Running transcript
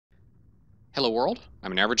Hello world,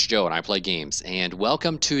 I'm an average Joe and I play games, and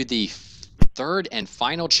welcome to the third and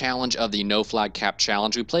final challenge of the No Flag Cap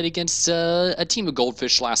Challenge. We played against a team of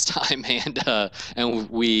goldfish last time, and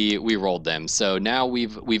we rolled them. So now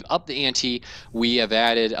we've upped the ante. We have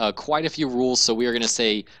added quite a few rules. So we are going to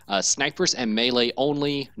say snipers and melee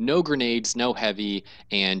only, no grenades, no heavy,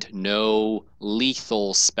 and no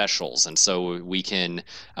lethal specials. And so we can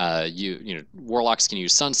warlocks can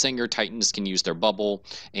use Sunsinger, Titans can use their bubble,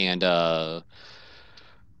 and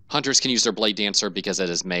hunters can use their blade dancer because it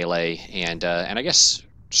is melee, and I guess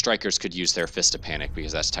strikers could use their fist of panic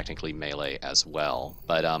because that's technically melee as well.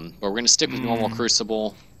 But we're going to stick with normal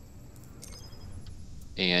crucible,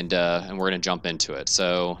 and we're going to jump into it.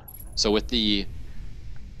 So with the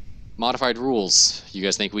modified rules, you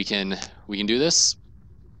guys think we can do this?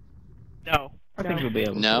 No, I think we'll be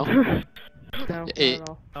able to. No. no,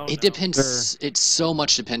 It depends. It so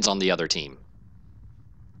much depends on the other team.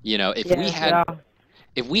 You know, if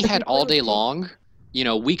we had all day long, you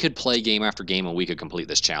know, we could play game after game and we could complete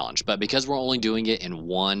this challenge. But because we're only doing it in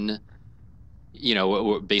one, you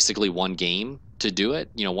know, basically one game to do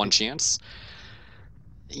it, you know, one chance.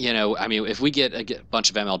 You know, I mean, if we get a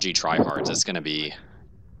bunch of MLG tryhards, it's going to be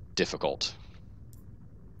difficult.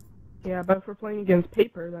 Yeah, but if we're playing against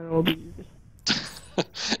paper, then it'll be easy.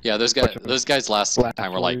 Yeah, those guys last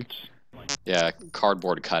time were like, yeah,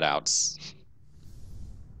 cardboard cutouts.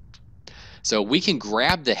 So we can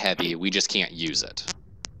grab the heavy, we just can't use it.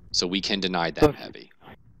 So we can deny that heavy.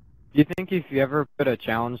 Do you think if you ever put a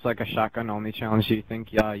challenge like a shotgun only challenge, do you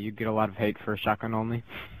think you'd get a lot of hate for shotgun only?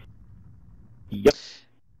 Yep.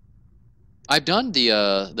 I've done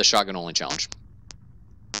the shotgun only challenge.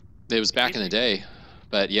 It was back in the day,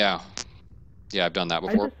 but yeah, I've done that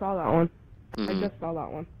before. I just saw that one. Mm-hmm. I just saw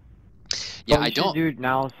that one. Yeah, well, I don't. Dude,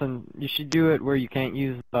 Allison, you should do it where you can't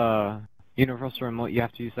use universal remote. You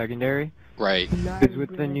have to use secondary. Right. Because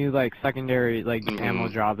with the new like secondary ammo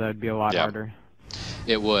drop, that'd be a lot harder.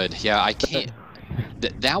 It would. Yeah, I can't.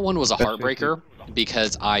 That one was a heartbreaker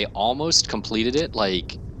because I almost completed it.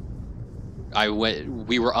 Like,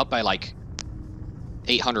 we were up by like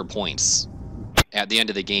 800 points at the end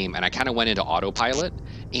of the game, and I kind of went into autopilot,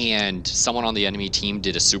 and someone on the enemy team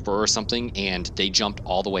did a super or something, and they jumped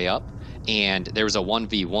all the way up, and there was a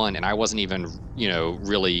 1v1, and I wasn't even, you know,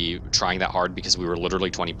 really trying that hard because we were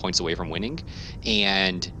literally 20 points away from winning,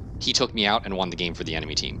 and he took me out and won the game for the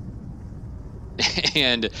enemy team.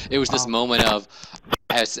 And it was this moment of,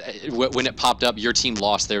 when it popped up, your team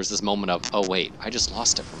lost, there was this moment of, oh wait, I just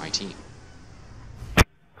lost it for my team.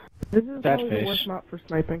 This is probably the worst map for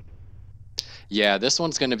sniping. Yeah, this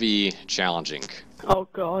one's going to be challenging. Oh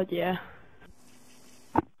god, yeah.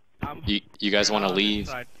 You guys want to leave?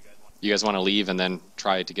 You guys want to leave and then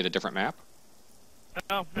try to get a different map?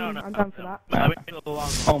 No, I'm down for that.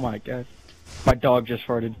 Oh my god. My dog just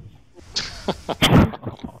farted.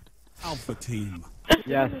 Alpha team.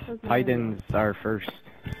 Yes, Titans are first.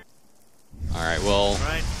 Alright, well...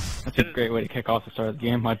 That's a great way to kick off the start of the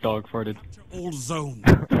game. My dog farted. All zone.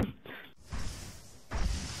 I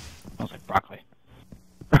was like, broccoli.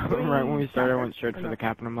 Right when we started, I went straight for the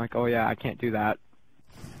cap, and I'm like, oh yeah, I can't do that.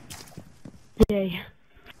 Yay.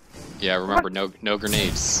 Yeah, remember, no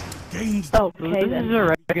grenades. Okay, This is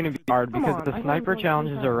already going to be hard, because the sniper challenge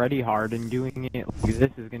is already hard, and doing it like this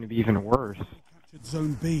is going to be even worse.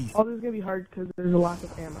 Zone B. Oh, this is gonna be hard because there's a lack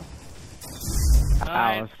of ammo.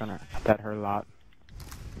 Ow, that hurt a lot.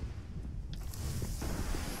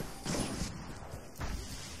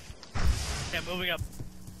 Yeah, moving up.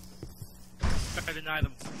 Try to deny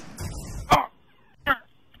them.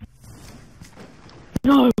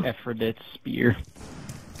 No! Aphrodite spear.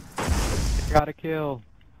 Got a kill.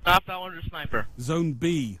 Stop that one with a sniper. Zone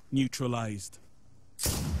B neutralized.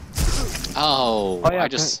 Oh, yeah, I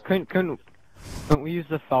just... Couldn't we use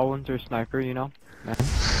the Fallwinter sniper, you know?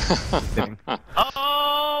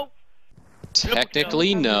 Oh!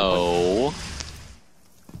 Technically, no.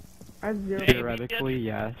 I have 0. Theoretically,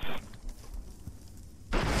 yes.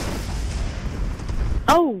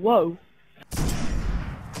 Oh, whoa.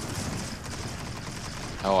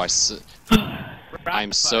 Oh,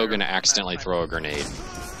 I'm so gonna accidentally throw a grenade.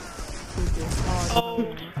 Oh!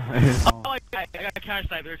 I got a counter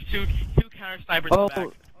sniper. There's two counter snipers in the back.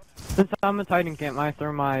 Since I'm a Titan, can't I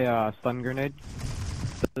throw my stun grenade?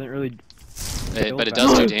 Doesn't really. But it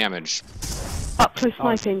does do damage. Up close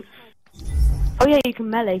sniping. Oh yeah, you can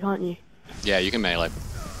melee, can't you? Yeah, you can melee.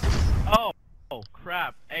 Oh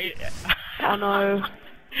crap. Oh no.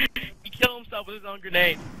 He killed himself with his own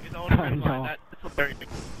grenade. His own grenade. That's very big.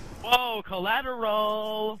 Whoa,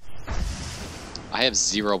 collateral! I have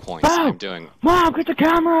 0 points. Oh! I'm doing... Mom, get the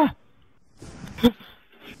camera!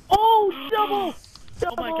 Oh, Oh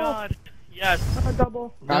my god. Yes. A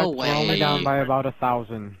double. No Guys, we're only way. down by about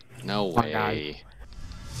 1,000. No Come on, guys. way.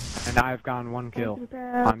 And I've gotten 1 kill.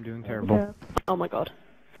 I'm doing terrible. Oh my god.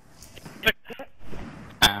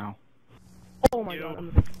 Ow. Oh my You. god, I'm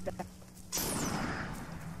a big stack.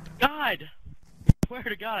 God! Swear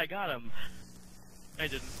to God, I got him. I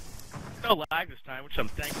didn't. No lag this time, which I'm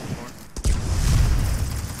thankful for.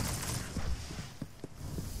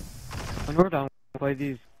 When we're done, we'll play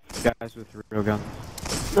these guys with real guns.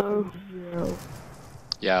 No. Yo.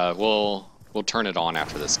 Yeah, we'll turn it on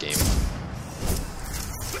after this game.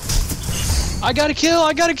 I got a kill!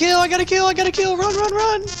 I got a kill! I got a kill! I got a kill! Run, run,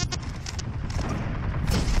 run!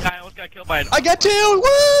 I almost got killed by an. I got 2!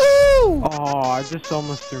 Woo! Oh, I just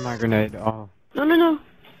almost threw my grenade. Oh. No, no, no.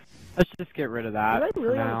 Let's just get rid of that Was I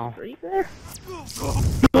really for on now. a streak there?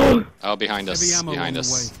 Oh, behind us. Heavy ammo Behind on the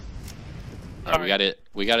us. way. Alright,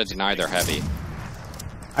 we gotta deny their heavy.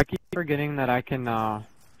 I keep forgetting that I can, melee.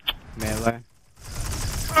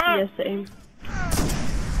 Yeah, same.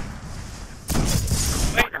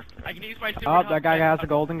 Wait, I can use my super. Oh, that guy has a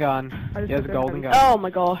golden gun. I just He has a took golden heavy. gun. Oh my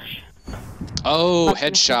gosh. Oh, Fucking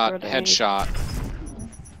headshot, grenade. headshot.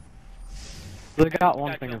 They got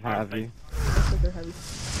one thing of heavy. I took their heavy.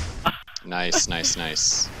 Nice, nice,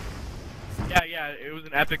 nice. Yeah, yeah, it was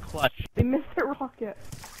an epic clutch. They missed their rocket.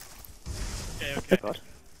 Okay, Oh okay. god.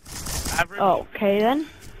 Average. Okay then.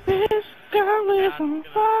 This girl is is on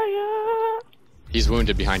fire. He's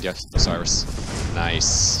wounded behind you, Cyrus.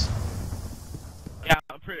 Nice. Yeah,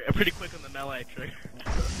 I'm pretty quick on the melee trigger.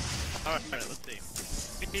 Alright, let's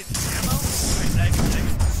see. It needs ammo? Alright,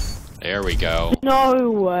 second. There we go.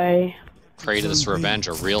 No way. Kratos Revenge,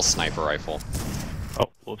 a real sniper rifle. Oh,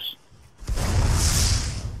 whoops.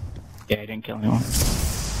 Yeah, I didn't kill anyone.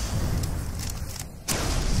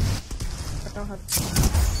 I don't have.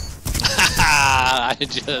 I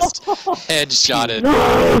just headshotted.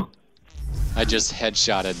 No. I just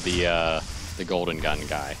headshotted the golden gun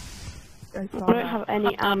guy. I saw I don't that. have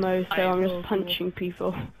any ammo, so I'm just punching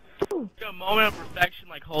people. A moment of perfection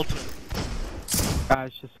like Holton.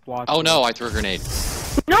 Guys, just watch. Oh no, I threw a grenade.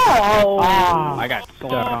 No! Ah, I got so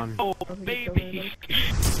done. Oh, baby!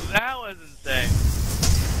 That was insane.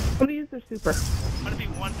 Somebody use their super. I'm gonna be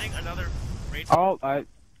one thing, another raid. Oh,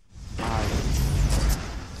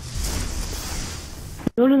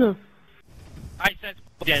 No, no, no. I said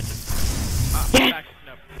dead. Yes!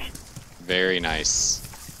 No. Very nice.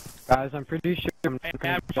 guys, I'm pretty sure I'm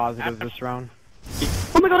not positive this round.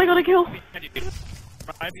 Oh my god, I got a kill!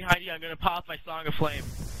 Right behind you, I'm gonna pop my Song of Flame.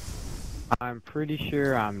 I'm pretty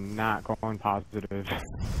sure I'm not going positive.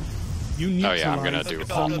 You Oh yeah, I'm gonna neutralized do Let's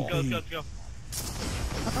go, zone let's go, let's B. go, let's go.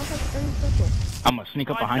 I don't have any special. I'm gonna sneak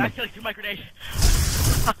up behind I him. killed my grenade.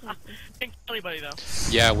 Didn't kill anybody though.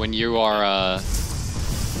 Yeah, when you are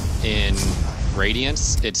in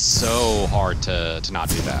Radiance, it's so hard to not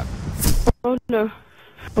do that. Oh no.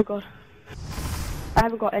 Oh god. I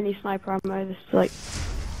haven't got any sniper ammo, this is like...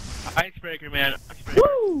 Icebreaker, man. Icebreaker.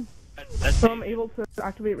 Woo! That's So I'm able to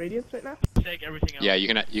activate radiance right now? take everything else. Yeah, you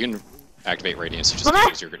can activate Radiance. You just have to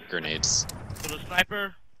use your grenades. So the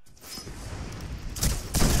sniper.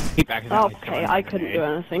 Keep accidentally Okay, throwing I a couldn't grenade. do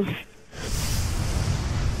anything.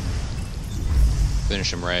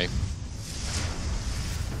 Finish him, Ray.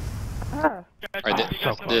 Ah.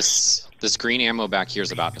 Alright, this green ammo back here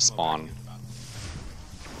is about to spawn.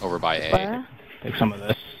 Over by A. Where? Take some of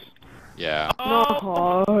this. Yeah.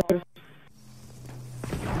 Oh, No.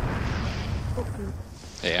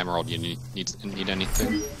 Hey, Emerald, you need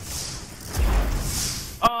anything?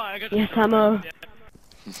 oh, I got Yes, ammo.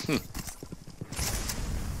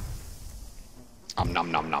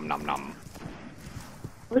 Nom nom nom nom nom.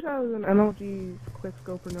 I wish I was an MLG quick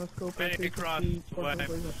scope or no scope. Ready to cross.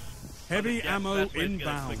 Heavy Yeah, ammo best way to get a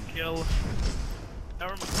inbound. quick kill.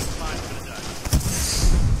 Never mind, I'm gonna die.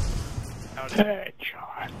 How did I?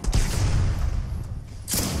 Headshot.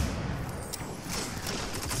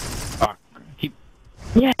 Fuck. Keep.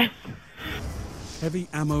 Yes! Heavy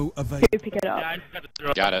ammo available. Go pick it Yeah, up. I just got to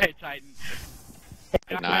throw Got it. Hey, Titan.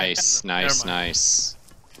 Nice, Never nice, mind. nice.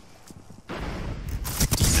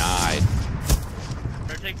 Denied.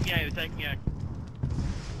 They're taking me out, they're taking me out.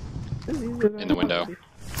 In the window.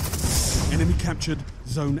 Enemy captured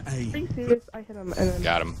zone Are A. you serious? I hit him and then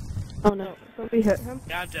Got him. Oh no. somebody hit him.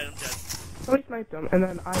 Yeah, I'm dead, I'm dead. Somebody sniped him and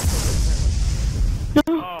then I hit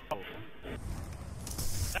him. Oh.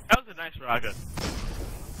 That was a nice rocket.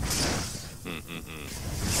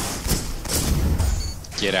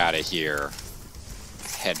 Get out of here.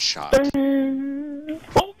 Headshot.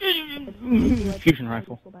 Fusion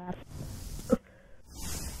rifle. So bad.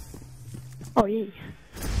 Oh yeah.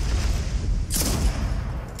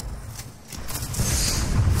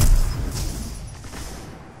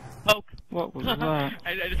 What was that?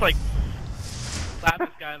 I just like slapped this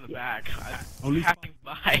guy in the back. Only Passing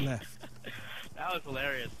by. left. That was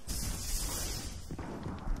hilarious.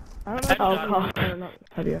 I don't know. Oh, Headshot. God. I don't know.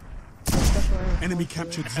 How do you? Special air. Enemy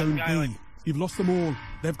captured That Zone guy, like- B. You've lost them all.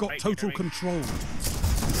 They've got Right, total right. control.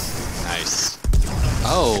 Nice.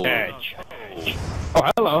 Oh. Edge.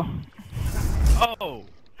 Oh, hello. Oh,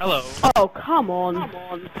 hello. Oh, come on.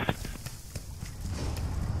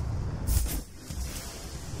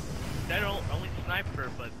 That only sniper,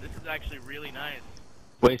 but this is actually really nice.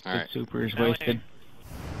 Wasted. Alright. Super is LA. wasted.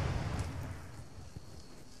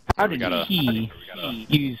 How We did gotta- he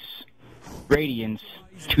use Radiance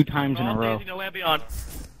 2 times in a Oh, row? Daisy, no Lampion.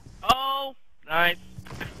 Oh, nice.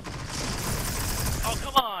 Oh,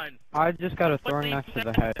 come on. I just got a throwing the- knife to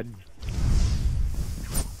the head.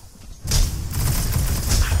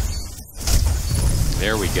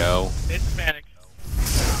 There we go. It's panic.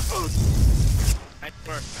 Nice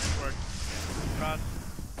work, nice work. Cross.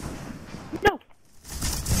 No.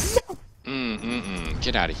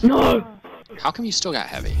 Get out of here. No. How come you still got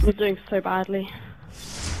heavy? You're doing so badly.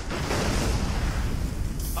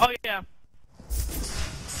 Oh, yeah.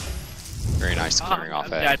 Very nice clearing off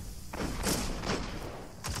I'm head. dead.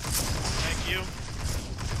 Thank you.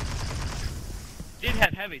 Did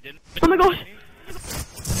have heavy, didn't it? Oh my gosh.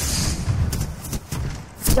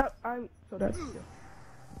 Yep, I'm so dead.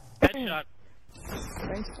 Headshot.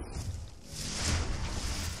 Thanks.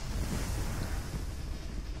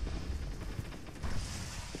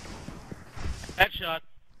 Headshot.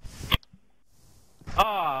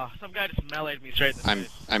 Ah, some guy just meleeed me straight in the face.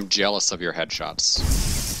 I'm jealous of your headshots.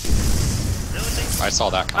 Really? I saw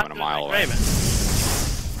that coming I'm a mile doing away. like Raven.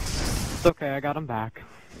 It's okay, I got him back.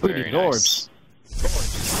 Look at Very these orbs.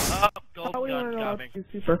 nice. Oh, How gold are we gun running out coming. of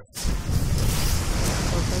super?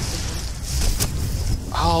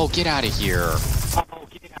 Oh, get out of here.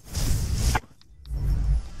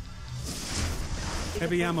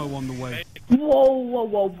 Heavy ammo on the way.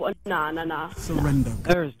 Whoa. Nah. Surrender.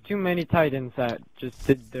 There's too many Titans that just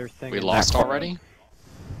did their thing. We in lost that corner. already?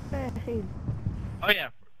 Hey, Oh yeah,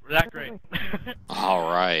 we're that great.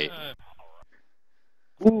 Alright.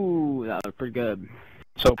 Ooh, that was pretty good.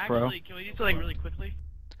 So pro. Actually, can we do something really quickly?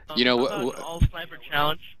 You know, how about an all sniper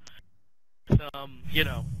challenge. Some,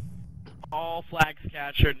 all flags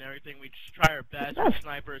captured and everything. We just try our best.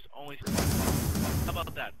 Snipers only. How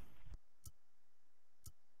about that?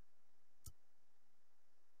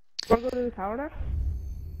 wanna go to the tower now?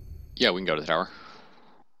 Yeah, we can go to the tower.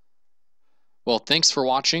 Well, thanks for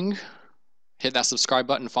watching. Hit that subscribe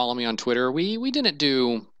button, follow me on Twitter. We didn't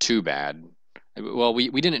do too bad. Well, we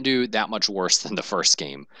didn't do that much worse than the first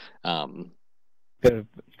game. Could've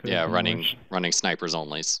Yeah, been running worse. snipers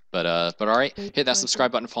onlys. But all right, hit that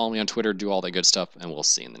subscribe button, follow me on Twitter, do all that good stuff, and we'll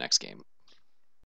see you in the next game.